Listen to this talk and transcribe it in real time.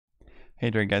Hey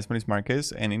there guys, my name is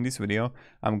Marcus, and in this video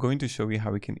I'm going to show you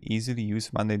how we can easily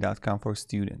use Monday.com for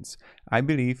students. I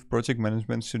believe project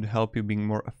management should help you being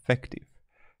more effective,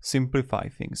 simplify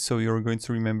things so you're going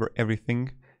to remember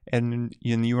everything and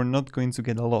you are not going to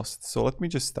get lost. So let me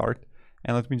just start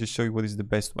and let me just show you what is the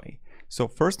best way. So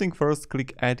first thing first,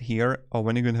 click add here or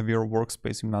when you're going to have your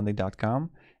workspace in Monday.com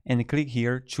and click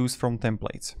here, choose from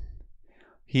templates.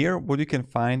 Here what you can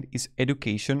find is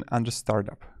education under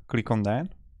startup. Click on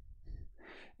that.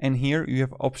 And here you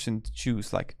have option to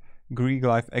choose like Greek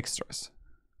life extras,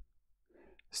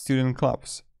 student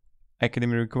clubs,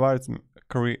 academic requirements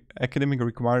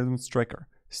tracker,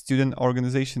 student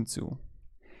organization tool,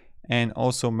 and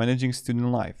also managing student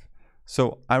life.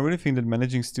 So I really think that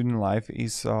managing student life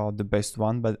is the best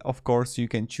one, but of course you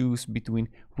can choose between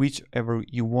whichever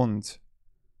you want.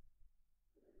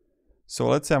 So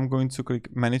let's say I'm going to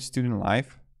click manage student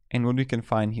life, and what we can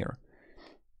find here,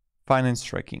 finance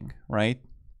tracking, right?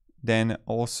 Then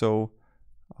also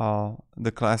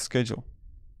the class schedule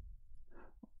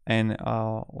and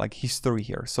like history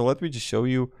here. So let me just show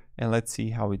you and let's see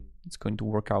how it's going to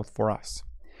work out for us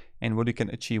and what you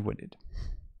can achieve with it.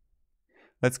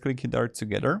 Let's click it out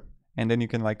together and then you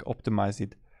can like optimize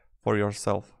it for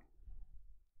yourself.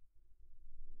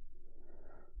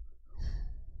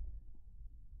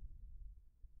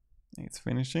 It's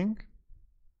finishing.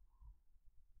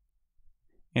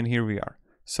 And here we are.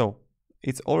 So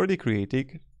it's already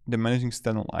creating the managing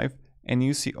student life and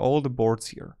you see all the boards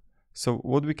here. So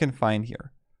what we can find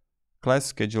here, class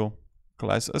schedule,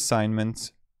 class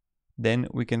assignments, then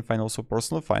we can find also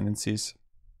personal finances.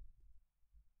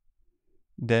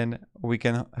 Then we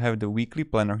can have the weekly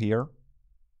planner here.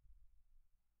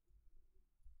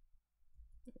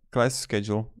 Class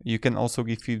schedule, you can also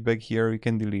give feedback here, you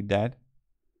can delete that.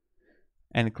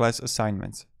 And class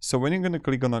assignments. So when you're going to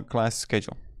click on a class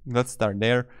schedule, let's start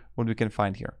there. What we can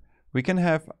find here, we can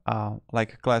have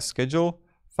like a class schedule,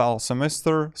 fall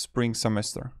semester, spring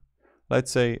semester. Let's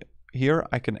say here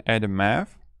I can add a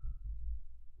math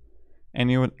and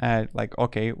you would add like,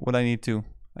 okay, what I need to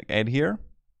like add here.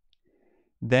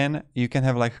 Then you can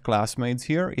have like classmates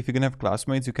here. If you can have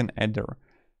classmates, you can add there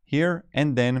here.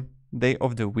 And then day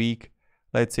of the week,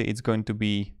 let's say it's going to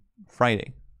be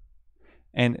Friday.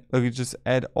 And you just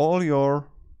add all your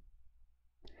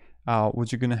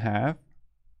what you're gonna have,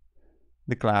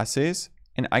 the classes,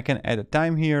 and I can add a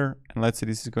time here, and let's say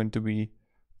this is going to be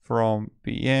from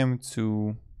PM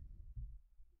to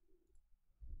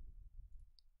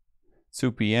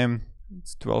 2 PM,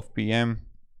 it's 12 PM,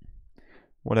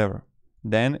 whatever.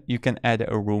 Then you can add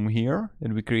a room here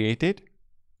that we created,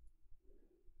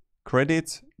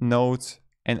 credits, notes,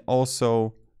 and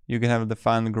also you can have the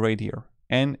final grade here,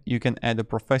 and you can add a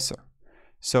professor.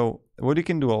 So what you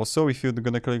can do also, if you're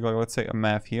gonna click like, let's say a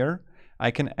math here, I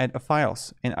can add a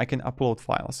files and I can upload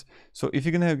files. So if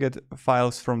you're gonna get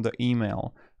files from the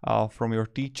email from your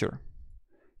teacher,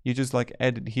 you just like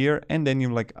add it here and then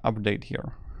you like update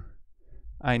here.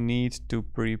 I need to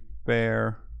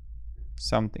prepare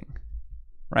something,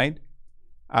 right?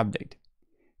 Update.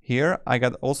 Here I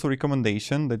got also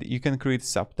recommendation that you can create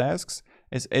subtasks.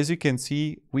 As you can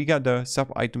see, we got the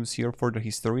sub items here for the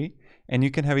history and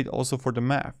you can have it also for the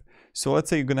math. So let's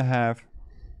say you're gonna have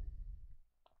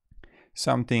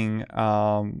something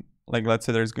like, let's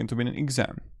say there's going to be an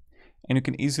exam and you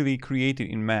can easily create it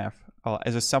in math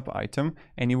as a sub item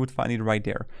and you would find it right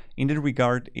there. In that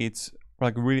regard, it's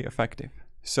like really effective.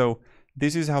 So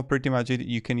this is how pretty much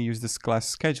you can use this class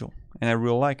schedule and I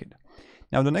really like it.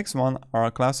 Now the next one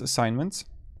are class assignments.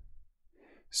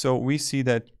 So we see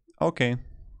that, okay,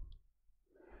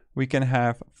 we can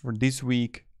have for this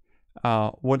week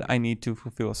what I need to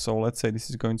fulfill. So let's say this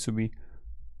is going to be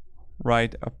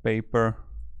write a paper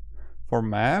for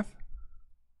math.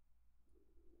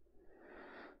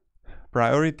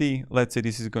 Priority, let's say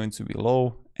this is going to be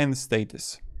low, and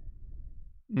status.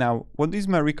 Now, what is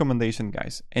my recommendation,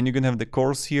 guys? And you can have the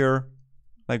course here,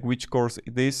 like which course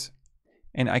it is,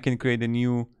 and I can create a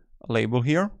new label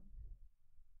here.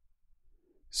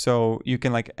 So you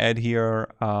can like add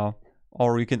here,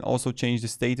 or you can also change the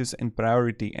status and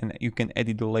priority and you can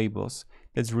edit the labels.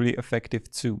 That's really effective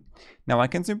too. Now I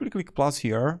can simply click plus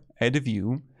here, add a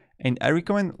view, and I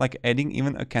recommend like adding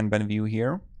even a Kanban view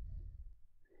here.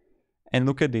 And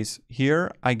look at this.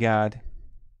 Here I got,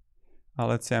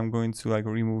 let's say I'm going to like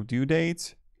remove due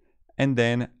dates, and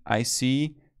then I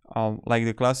see like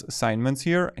the class assignments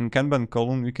here and Kanban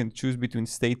column. We can choose between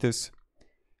status,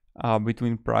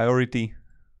 between priority.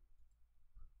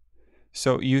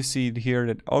 So you see here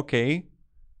that, okay,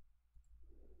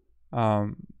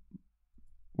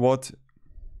 what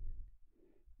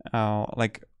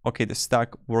like okay, the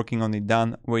stack, working on it,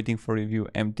 done, waiting for review,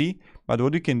 empty. But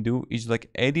what you can do is like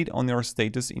edit on your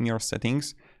status in your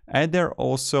settings, add there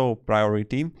also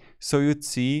priority, so you'd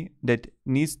see that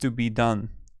needs to be done.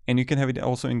 And you can have it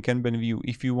also in Kanban view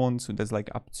if you want to, that's like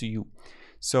up to you.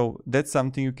 So that's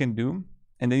something you can do.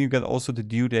 And then you got also the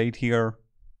due date here.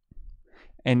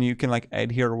 And you can like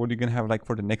add here what you can have like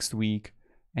for the next week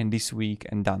and this week,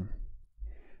 and done.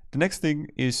 The next thing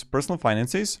is personal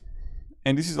finances.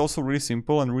 And this is also really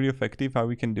simple and really effective how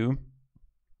we can do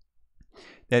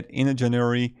that. In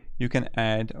January, you can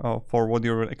add for what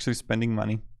you're actually spending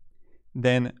money.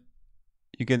 Then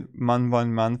you get month by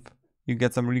month, you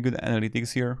get some really good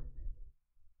analytics here.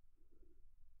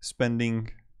 Spending,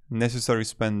 necessary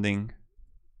spending,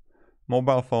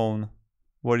 mobile phone,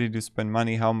 where did you spend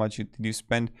money, how much did you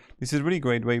spend. This is a really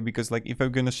great way, because like if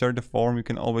I'm gonna share the form, you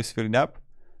can always fill it up.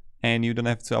 And you don't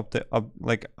have to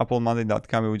like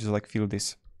applemonday.com, you would just like fill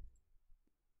this.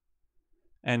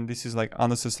 And this is like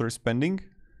unnecessary spending.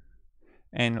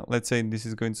 And let's say this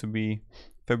is going to be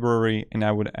February, and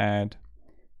I would add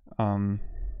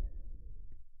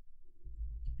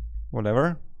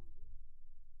whatever.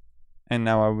 And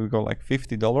now I will go like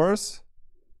 $50.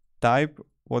 Type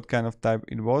what kind of type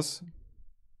it was.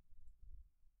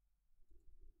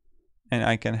 And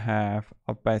I can have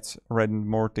a pets, rent,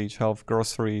 mortgage, health,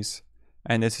 groceries,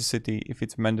 and necessity if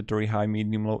it's mandatory, high,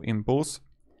 medium, low, impulse.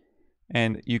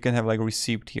 And you can have like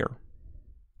receipt here.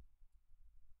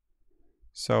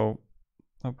 So,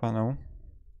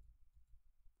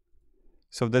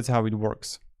 so that's how it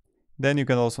works. Then you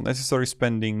can also necessary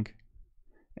spending,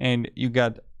 and you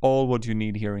got all what you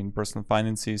need here in personal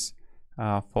finances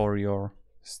for your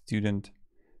student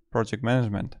project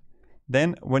management.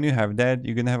 Then when you have that,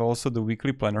 you can have also the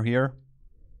weekly planner here.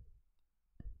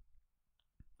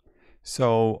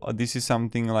 So this is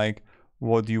something like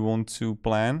what you want to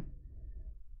plan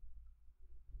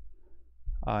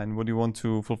and what you want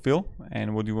to fulfill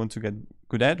and what you want to get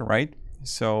good at, right?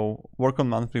 So work on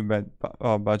monthly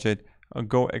budget,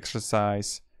 go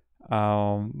exercise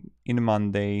in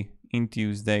Monday, in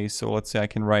Tuesday. So let's say I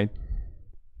can write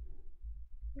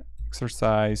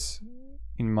exercise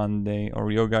in Monday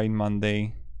or yoga in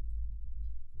Monday.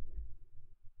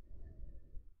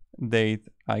 Date,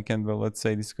 I can, well, let's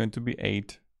say this is going to be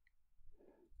 8.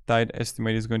 Time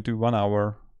estimate is going to be 1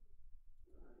 hour.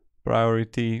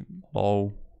 Priority,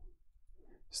 low.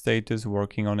 Status,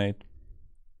 working on it.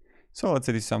 So let's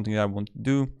say this is something that I want to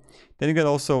do. Then you get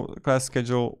also class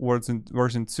schedule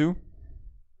version 2.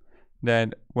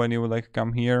 That when you would like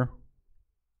come here,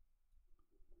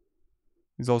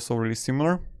 is also really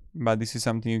similar. But this is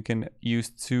something you can use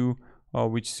to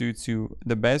which suits you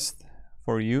the best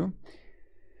for you.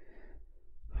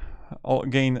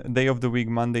 Again, day of the week,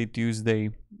 Monday, Tuesday,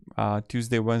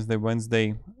 Tuesday,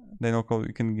 Wednesday. Then also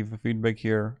you can give a feedback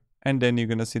here, and then you're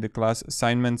gonna see the class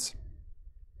assignments,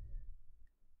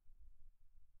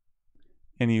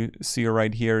 and you see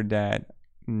right here that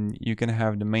you can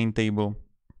have the main table.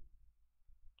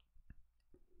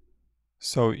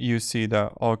 So you see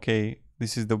that, okay,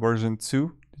 this is the version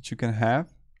 2 that you can have.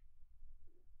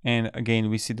 And again,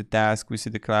 we see the task, we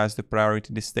see the class, the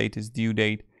priority, the status, due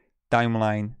date,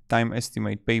 timeline, time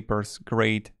estimate, papers,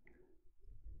 grade.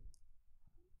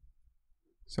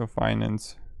 So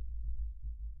finance.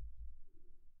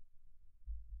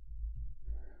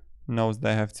 Notes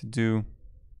that I have to do.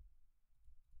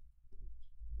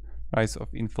 Rise of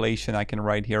inflation, I can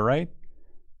write here, right?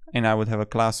 And I would have a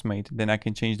classmate. Then I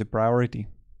can change the priority.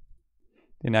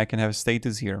 Then I can have a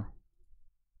status here.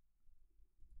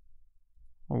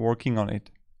 Working on it.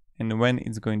 And when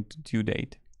it's going to due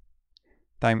date.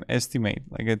 Time estimate,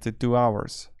 like it's 2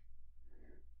 hours.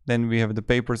 Then we have the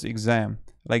papers exam.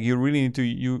 Like you really need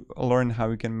to learn how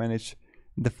you can manage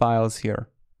the files here.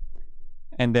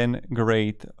 And then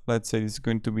grade, let's say it's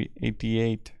going to be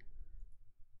 88.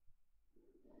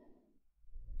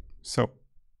 So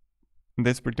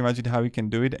that's pretty much it how you can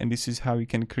do it. And this is how you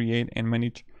can create and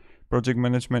manage project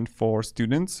management for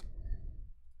students.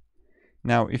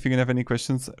 Now, if you can have any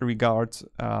questions regards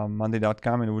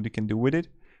monday.com and what you can do with it,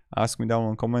 ask me down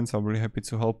in comments. I'll be really happy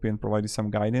to help you and provide you some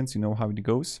guidance. You know how it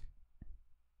goes.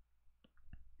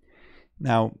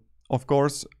 Now, of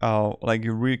course, like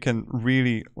you really can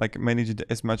like manage it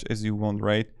as much as you want,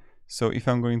 right? So if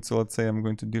I'm going to, let's say I'm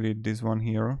going to delete this one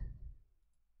here.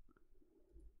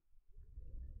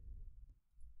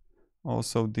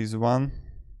 Also this one.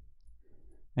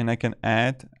 And I can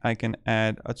add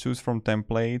a choose from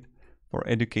template for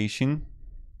education.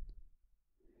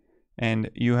 And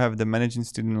you have the managing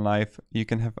student life. You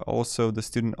can have also the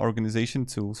student organization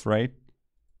tools, right?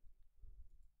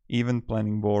 Event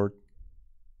planning board.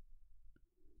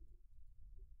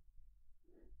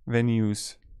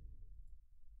 venues,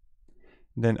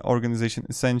 then organization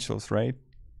essentials, right?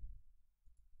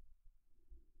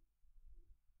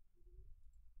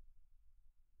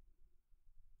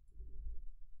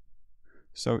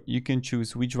 So you can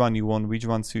choose which one you want, which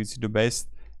one suits you the best.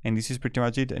 And this is pretty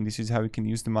much it. And this is how you can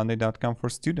use the Monday.com for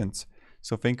students.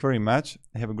 So thank you very much.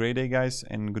 Have a great day, guys,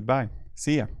 and goodbye.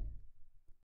 See ya.